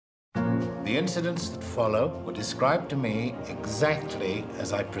The incidents that follow were described to me exactly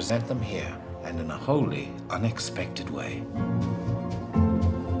as I present them here, and in a wholly unexpected way.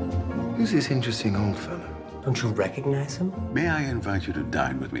 Who's this interesting old fellow? Don't you recognize him? May I invite you to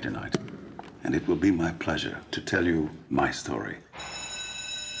dine with me tonight? And it will be my pleasure to tell you my story.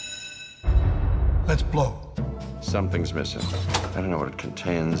 Let's blow. Something's missing. I don't know what it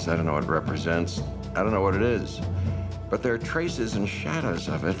contains. I don't know what it represents. I don't know what it is. But there are traces and shadows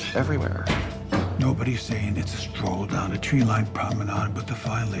of it everywhere. Nobody's saying it's a stroll down a tree-lined promenade with the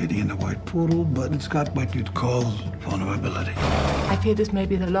fine lady in the white poodle, but it's got what you'd call vulnerability. I fear this may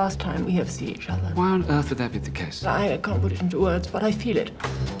be the last time we have seen each other. Why on earth would that be the case? I can't put it into words, but I feel it.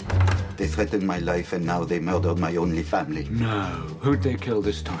 They threatened my life, and now they murdered my only family. No. Who'd they kill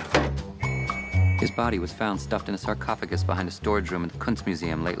this time? His body was found stuffed in a sarcophagus behind a storage room at the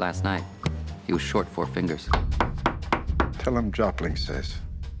Kunstmuseum late last night. He was short 4 fingers. Tell him Jopling says,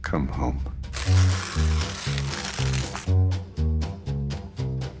 come home.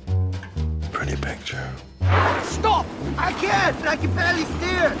 Pretty picture. Stop! I can't! I can barely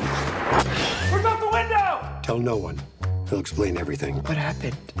steer! Where's out the window? Tell no one. He'll explain everything. What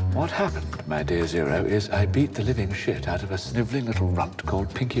happened? What happened, my dear Zero, is I beat the living shit out of a sniveling little runt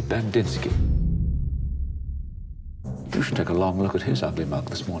called Pinky Bandinsky. You should take a long look at his ugly mug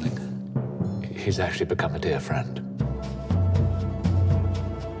this morning. He's actually become a dear friend.